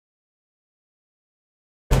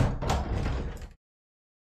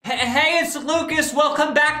Hey, it's Lucas.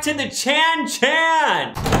 Welcome back to the Chan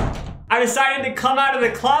Chan. I decided to come out of the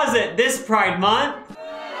closet this Pride Month.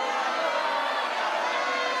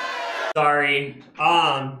 Sorry.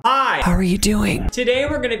 Hi. How are you doing? Today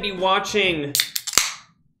we're gonna be watching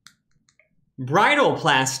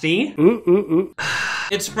Bridalplasty.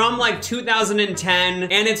 It's from like 2010,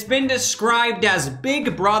 and it's been described as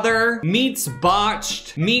Big Brother meets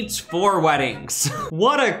Botched meets Four Weddings.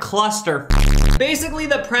 What a cluster. Basically,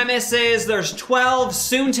 the premise is there's 12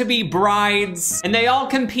 soon-to-be brides, and they all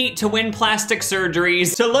compete to win plastic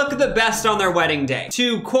surgeries to look the best on their wedding day,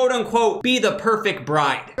 to quote-unquote be the perfect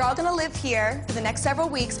bride. You're all gonna live here for the next several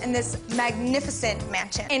weeks in this magnificent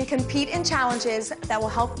mansion and compete in challenges that will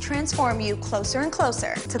help transform you closer and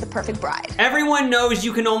closer to the perfect bride. Everyone knows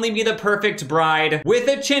you can only be the perfect bride with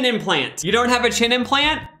a chin implant. You don't have a chin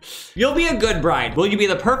implant? You'll be a good bride. Will you be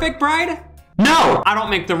the perfect bride? No! I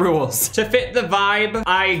don't make the rules. To fit the vibe,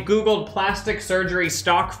 I Googled plastic surgery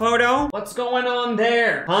stock photo. What's going on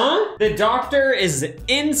there? Huh? The doctor is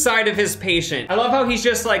inside of his patient. I love how he's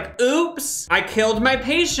just like, oops, I killed my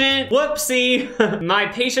patient. Whoopsie. My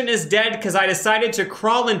patient is dead because I decided to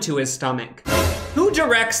crawl into his stomach. Who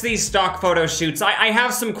directs these stock photo shoots? I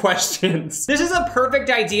have some questions. This is a perfect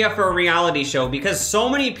idea for a reality show because so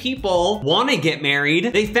many people want to get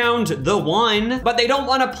married. They found the one, but they don't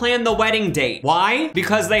want to plan the wedding date. Why?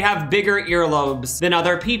 Because they have bigger earlobes than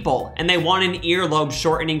other people and they want an earlobe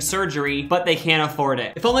shortening surgery, but they can't afford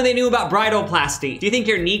it. If only they knew about bridalplasty. Do you think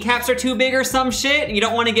your kneecaps are too big or some shit? You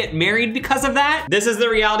don't want to get married because of that? This is the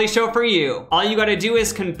reality show for you. All you gotta do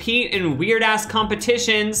is compete in weird ass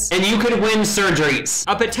competitions and you could win surgery.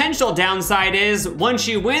 A potential downside is once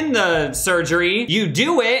you win the surgery, you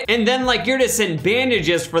do it, and then like you're just in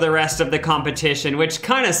bandages for the rest of the competition, which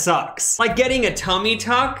kind of sucks. Like getting a tummy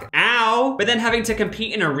tuck, ow, but then having to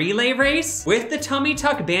compete in a relay race with the tummy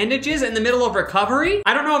tuck bandages in the middle of recovery?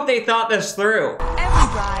 I don't know if they thought this through.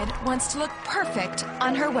 Every bride wants to look perfect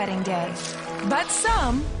on her wedding day, but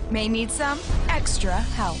some may need some extra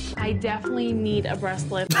help. I definitely need a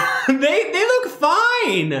breast lift. They look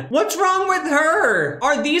fine. What's wrong with her?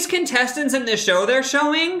 Are these contestants in the show they're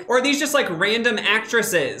showing? Or are these just like random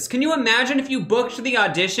actresses? Can you imagine if you booked the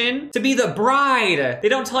audition to be the bride? They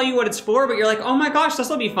don't tell you what it's for, but you're like, oh my gosh, this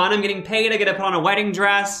will be fun. I'm getting paid, I get to put on a wedding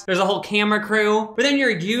dress. There's a whole camera crew. But then you're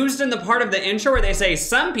used in the part of the intro where they say,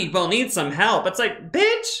 some people need some help. It's like,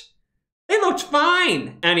 bitch, they looked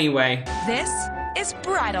fine. Anyway. This is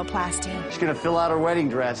Bridalplasty. She's gonna fill out her wedding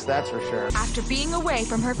dress, that's for sure. After being away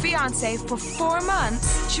from her fiance for 4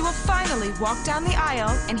 months, she will finally walk down the aisle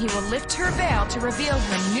and he will lift her veil to reveal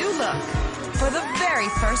her new look for the very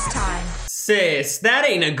first time. Sis, that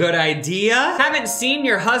ain't a good idea. Haven't seen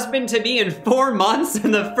your husband to be in 4 months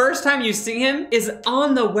and the first time you see him is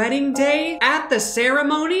on the wedding day at the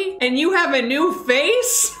ceremony and you have a new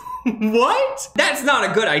face? What? That's not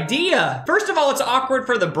a good idea. First of all, it's awkward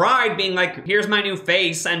for the bride being like, here's my new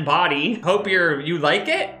face and body. Hope you like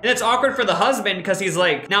it. And it's awkward for the husband because he's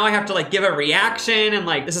like, now I have to like give a reaction and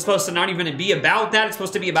like, this is supposed to not even be about that. It's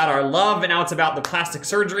supposed to be about our love and now it's about the plastic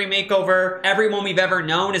surgery makeover. Everyone we've ever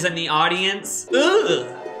known is in the audience.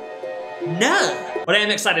 Ugh. No. But I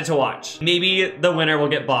am excited to watch. Maybe the winner will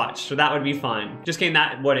get botched, so that would be fun. Just kidding,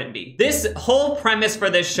 that wouldn't be. This whole premise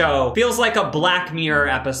for this show feels like a Black Mirror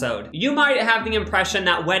episode. You might have the impression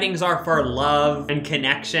that weddings are for love and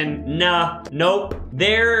connection. Nah, nope.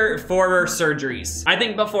 They're for surgeries. I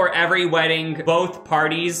think before every wedding, both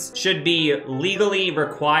parties should be legally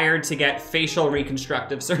required to get facial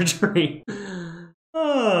reconstructive surgery.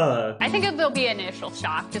 I think there'll be initial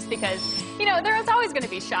shock just because, you know, there's always going to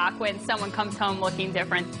be shock when someone comes home looking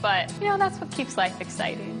different, but, you know, that's what keeps life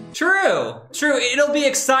exciting. True. It'll be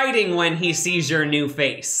exciting when he sees your new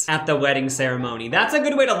face at the wedding ceremony. That's a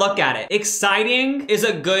good way to look at it. Exciting is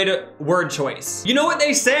a good word choice. You know what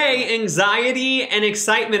they say, anxiety and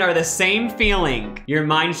excitement are the same feeling. Your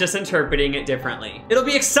mind's just interpreting it differently. It'll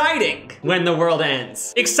be exciting when the world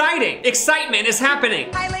ends. Exciting. Excitement is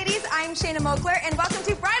happening. Hi ladies, I'm Shayna Mokler and welcome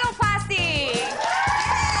to Bridalplasty.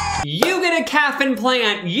 You get a calf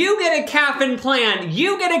implant, you get a calf implant,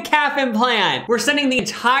 you get a calf implant. We're sending the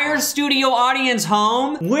entire studio audience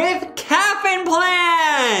home with calf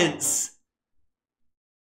implants.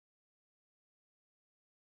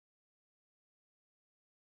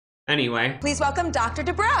 Anyway. Please welcome Dr.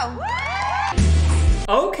 Dubrow.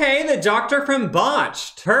 Okay, the doctor from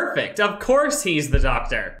Botched. Perfect. Of course he's the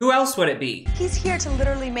doctor. Who else would it be? He's here to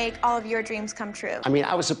literally make all of your dreams come true. I mean,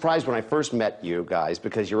 I was surprised when I first met you guys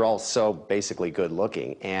because you're all so basically good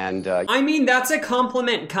looking. And I mean, that's a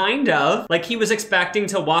compliment, kind of. Like, he was expecting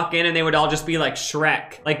to walk in and they would all just be like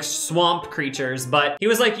Shrek, like swamp creatures. But he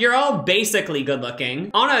was like, you're all basically good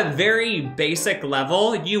looking. On a very basic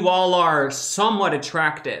level, you all are somewhat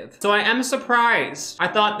attractive. So I am surprised. I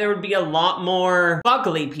thought there would be a lot more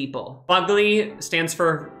fugly people. Fugly stands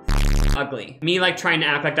for ugly. Me like trying to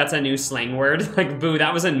act like that's a new slang word. Like, boo,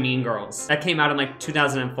 that was in Mean Girls. That came out in like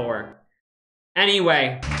 2004.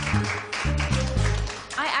 Anyway. I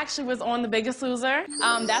actually was on The Biggest Loser.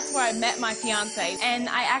 That's where I met my fiance. And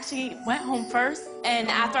I actually went home first. And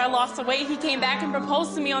after I lost the weight, he came back and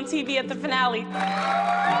proposed to me on TV at the finale.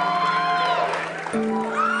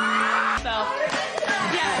 So,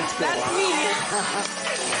 yes, that's me.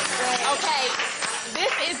 Okay,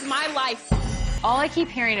 this is my life. All I keep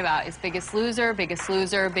hearing about is Biggest Loser, Biggest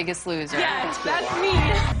Loser, Biggest Loser. Yes, that's me.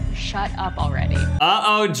 Shut up already.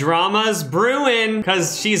 Uh-oh, drama's brewing,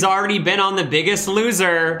 because she's already been on The Biggest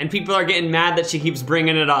Loser, and people are getting mad that she keeps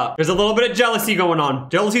bringing it up. There's a little bit of jealousy going on.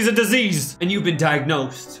 Jealousy's a disease, and you've been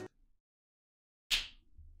diagnosed.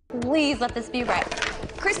 Please let this be right.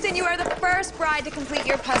 Kristen, you are the first bride to complete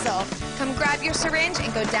your puzzle. Come grab your syringe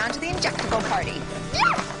and go down to the injectable party.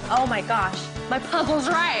 Oh my gosh, my puzzle's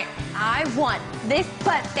right. I want this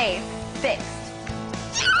butt face fixed.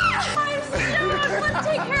 I'm serious. Let's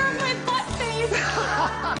take care of my butt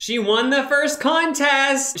face. She won the first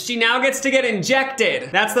contest. She now gets to get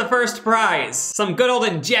injected. That's the first prize. Some good old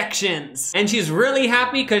injections. And she's really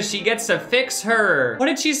happy because she gets to fix her. What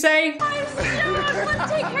did she say? I'm serious.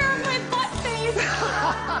 Let's take care of my butt face.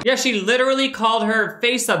 Yeah, she literally called her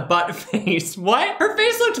face a butt face. What? Her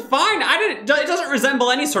face looked fine. It doesn't resemble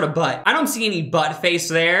any sort of butt. I don't see any butt face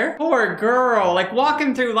there. Poor girl, like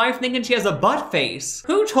walking through life thinking she has a butt face.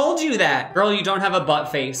 Who told you that? Girl, you don't have a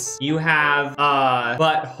butt face. You have a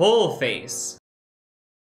butthole face.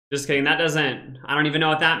 Just kidding, I don't even know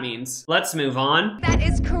what that means. Let's move on. That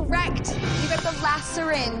is correct. You got the last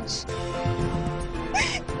syringe.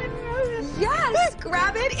 Yes,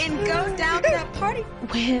 grab it and go down to that party.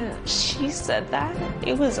 When she said that,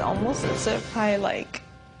 it was almost as if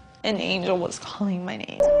an angel was calling my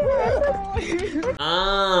name.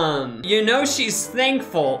 You know she's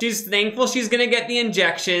thankful. She's thankful she's gonna get the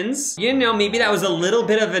injections. You know, maybe that was a little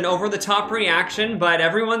bit of an over-the-top reaction, but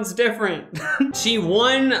everyone's different. She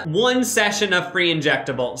won one session of free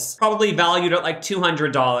injectables, probably valued at like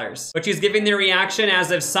 $200. But she's giving the reaction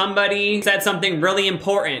as if somebody said something really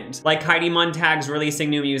important, like Heidi Montag's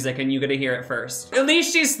releasing new music and you get to hear it first. At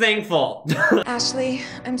least she's thankful. Ashley,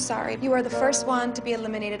 I'm sorry. You are the first one to be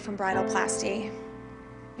eliminated from bridalplasty.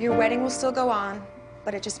 Your wedding will still go on,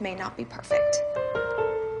 but it just may not be perfect.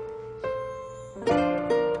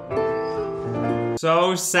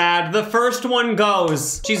 So sad. The first one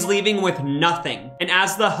goes. She's leaving with nothing. And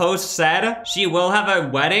as the host said, she will have a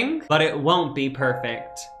wedding, but it won't be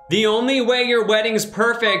perfect. The only way your wedding's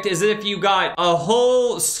perfect is if you got a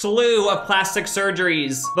whole slew of plastic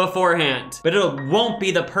surgeries beforehand. But it won't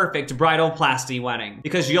be the perfect bridalplasty wedding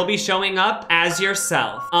because you'll be showing up as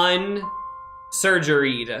yourself,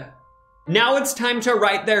 unsurgeried. Now it's time to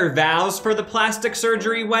write their vows for the plastic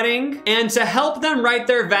surgery wedding. And to help them write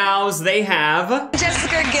their vows, they have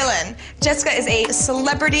Jessica Gillen. Jessica is a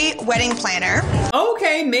celebrity wedding planner.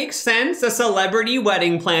 Okay, makes sense. A celebrity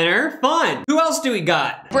wedding planner. Fun. Who else do we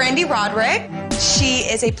got? Brandy Roderick. She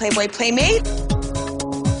is a Playboy Playmate.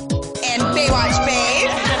 And Baywatch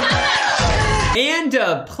Babe. And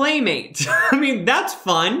a playmate. I mean, that's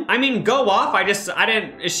fun. I mean, go off. Is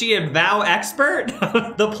she a vow expert?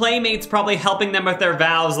 The playmate's probably helping them with their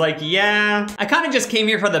vows. Like, yeah, I kind of just came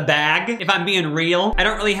here for the bag, if I'm being real. I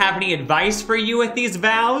don't really have any advice for you with these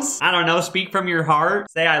vows. I don't know, speak from your heart.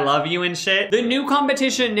 Say I love you and shit. The new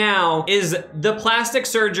competition now is the plastic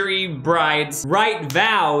surgery brides write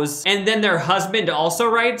vows, and then their husband also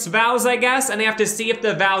writes vows, I guess, and they have to see if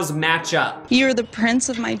the vows match up. You're the prince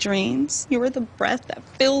of my dreams. You are the breath that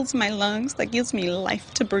fills my lungs, that gives me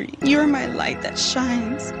life to breathe. You are my light that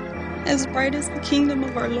shines as bright as the kingdom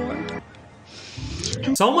of our Lord.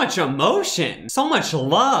 So much emotion, so much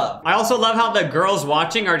love. I also love how the girls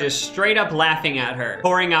watching are just straight up laughing at her,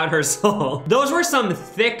 pouring out her soul. Those were some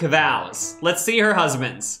thick vows. Let's see her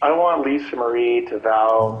husband's. I want Lisa Marie to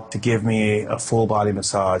vow to give me a full body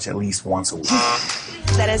massage at least once a week.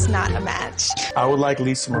 That is not a match. I would like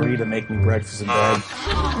Lisa Marie to make me breakfast in bed.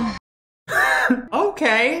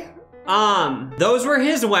 Okay. Those were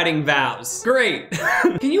his wedding vows. Great.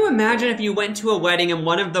 Can you imagine if you went to a wedding and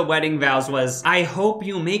one of the wedding vows was, I hope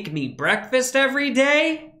you make me breakfast every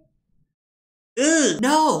day? Ugh,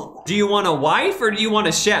 no. Do you want a wife or do you want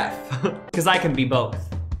a chef? Because I can be both.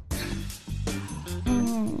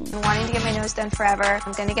 I'm wanting to get my nose done forever.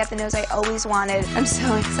 I'm gonna get the nose I always wanted. I'm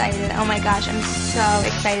so excited. Oh my gosh, I'm so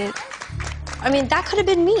excited. I mean, that could have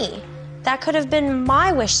been me. That could have been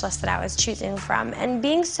my wish list that I was choosing from. And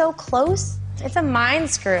being so close, it's a mind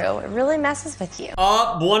screw. It really messes with you.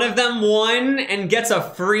 One of them won and gets a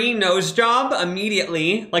free nose job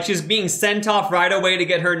immediately. Like she's being sent off right away to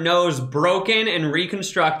get her nose broken and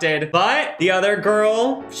reconstructed. But the other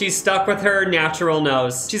girl, she's stuck with her natural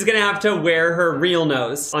nose. She's gonna have to wear her real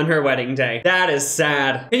nose on her wedding day. That is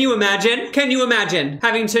sad. Can you imagine? Can you imagine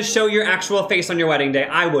having to show your actual face on your wedding day?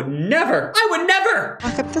 I would never. I would never.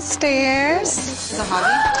 Walk up the stairs. Is a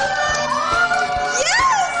hobby?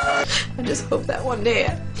 Yes! I just hope that one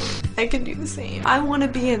day I can do the same. I want to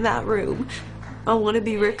be in that room. I want to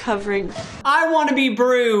be recovering. I want to be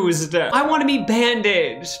bruised. I want to be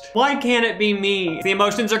bandaged. Why can't it be me? The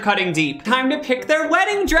emotions are cutting deep. Time to pick their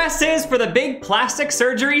wedding dresses for the big plastic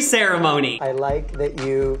surgery ceremony. I like that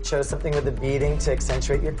you chose something with the beading to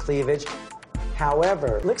accentuate your cleavage.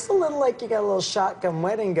 However, looks a little like you got a little shotgun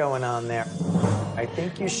wedding going on there. I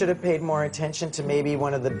think you should have paid more attention to maybe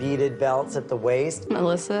one of the beaded belts at the waist.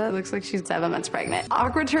 Melissa looks like she's 7 months pregnant.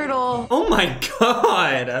 Awkward turtle. Oh my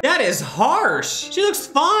God, that is harsh. She looks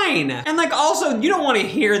fine. And like also, you don't want to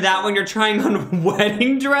hear that when you're trying on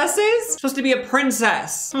wedding dresses. You're supposed to be a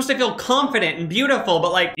princess. Supposed to feel confident and beautiful,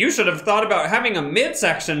 but like, you should have thought about having a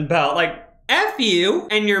midsection belt. Like, F you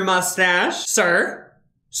and your mustache. Sir,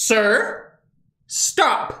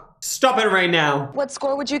 stop. Stop it right now. What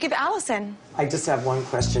score would you give Allison? I just have one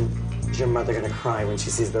question. Is your mother gonna cry when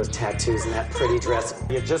she sees those tattoos and that pretty dress?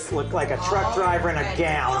 You just look like a truck driver in a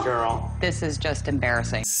gown, girl. This is just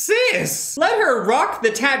embarrassing. Sis, let her rock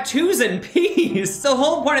the tattoos in peace. The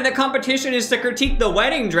whole point of the competition is to critique the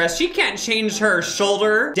wedding dress. She can't change her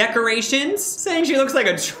shoulder decorations. Saying she looks like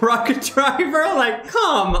a truck driver, like,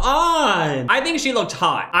 come on. I think she looked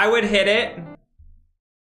hot. I would hit it.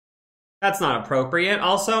 That's not appropriate.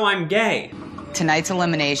 Also, I'm gay. Tonight's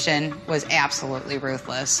elimination was absolutely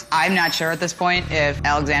ruthless. I'm not sure at this point if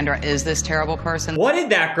Alexandra is this terrible person. What did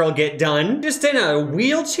that girl get done? Just in a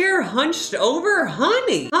wheelchair, hunched over?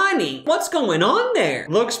 Honey, what's going on there?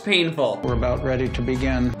 Looks painful. We're about ready to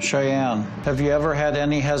begin. Cheyenne, have you ever had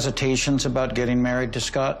any hesitations about getting married to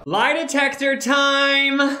Scott? Lie detector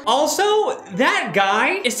time. Also, that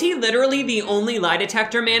guy, is he literally the only lie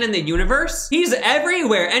detector man in the universe? He's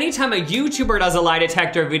everywhere. Anytime a YouTuber does a lie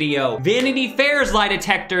detector video, Vanity Fair's lie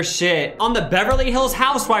detector shit. On the Beverly Hills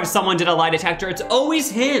Housewives, someone did a lie detector. It's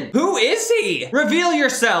always him. Who is he? Reveal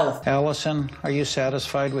yourself. Allison, are you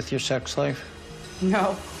satisfied with your sex life?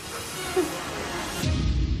 No.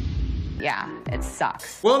 Yeah, it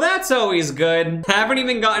sucks. Well, that's always good. Haven't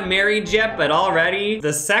even gotten married yet, but already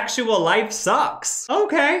the sexual life sucks.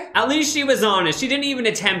 Okay, at least she was honest. She didn't even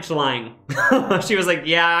attempt lying. She was like,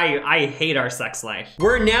 yeah, I hate our sex life.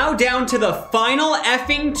 We're now down to the final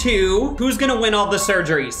effing 2. Who's gonna win all the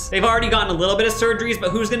surgeries? They've already gotten a little bit of surgeries,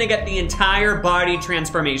 but who's gonna get the entire body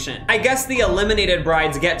transformation? I guess the eliminated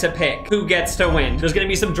brides get to pick who gets to win. There's gonna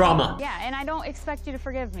be some drama. Yeah, and I don't expect you to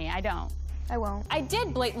forgive me. I don't. I won't. I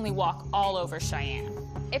did blatantly walk all over Cheyenne.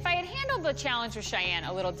 If I had handled the challenge with Cheyenne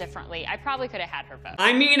a little differently, I probably could have had her vote.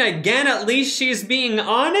 I mean, again, at least she's being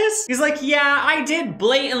honest. He's like, yeah, I did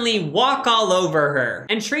blatantly walk all over her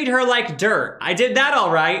and treat her like dirt. I did that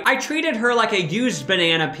all right. I treated her like a used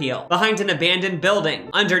banana peel behind an abandoned building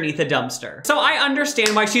underneath a dumpster. So I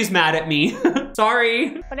understand why she's mad at me.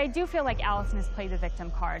 Sorry. But I do feel like Allison has played the victim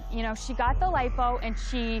card. You know, she got the lipo and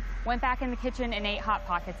she went back in the kitchen and ate Hot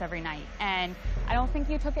Pockets every night. And I don't think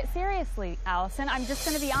you took it seriously, Allison. I'm just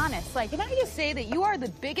gonna be honest. Like, can I just say that you are the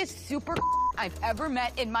biggest super I've ever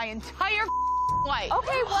met in my entire life.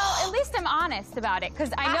 Okay, well, at least I'm honest about it,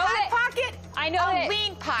 because I know that pocket. I know that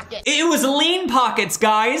lean pocket. It was lean pockets,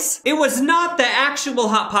 guys. It was not the actual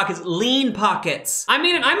Hot Pockets, lean pockets. I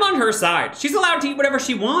mean, I'm on her side. She's allowed to eat whatever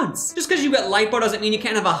she wants. Just because you get lipo doesn't mean you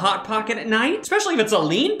can't have a Hot Pocket at night, especially if it's a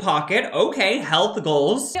lean pocket. Okay, health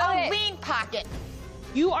goals. A lean pocket.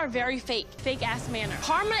 You are very fake ass manner.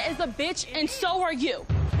 Karma is a bitch and so are you.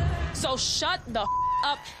 So shut the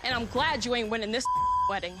up, and I'm glad you ain't winning this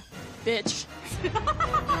wedding, bitch.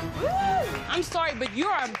 I'm sorry, but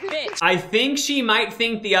you're a bitch. I think she might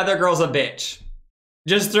think the other girl's a bitch.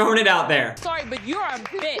 Just throwing it out there. Sorry, but you're a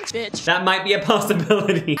bitch. That might be a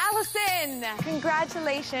possibility. Allison,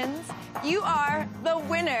 Congratulations. You are the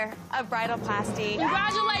winner of Bridalplasty.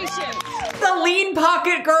 Congratulations. The lean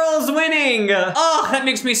pocket girl's winning. Oh, that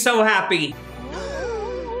makes me so happy.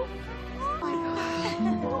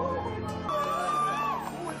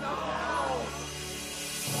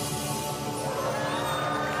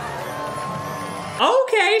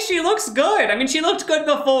 Okay, she looks good. I mean, she looked good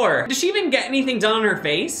before. Did she even get anything done on her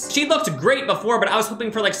face? She looked great before, but I was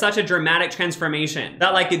hoping for like such a dramatic transformation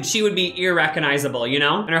that like she would be irrecognizable, you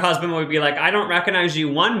know? And her husband would be like, I don't recognize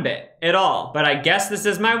you one bit at all, but I guess this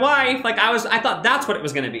is my wife. Like I thought that's what it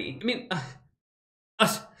was gonna be. I mean,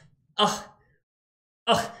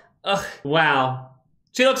 wow.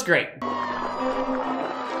 She looks great.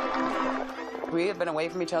 We have been away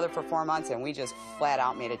from each other for 4 months and we just flat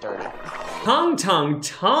out made it dirty. Tongue, tongue,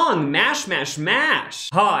 tongue, mash, mash, mash.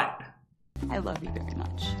 Hot. I love you very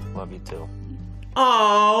much. Love you too.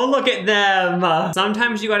 Oh, look at them.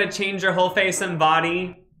 Sometimes you gotta change your whole face and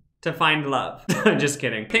body to find love. Just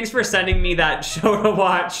kidding. Thanks for sending me that show to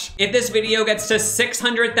watch. If this video gets to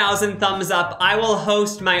 600,000 thumbs up, I will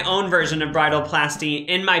host my own version of Bridalplasty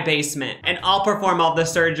in my basement, and I'll perform all the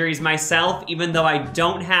surgeries myself, even though I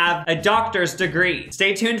don't have a doctor's degree.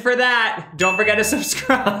 Stay tuned for that. Don't forget to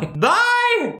subscribe. Bye!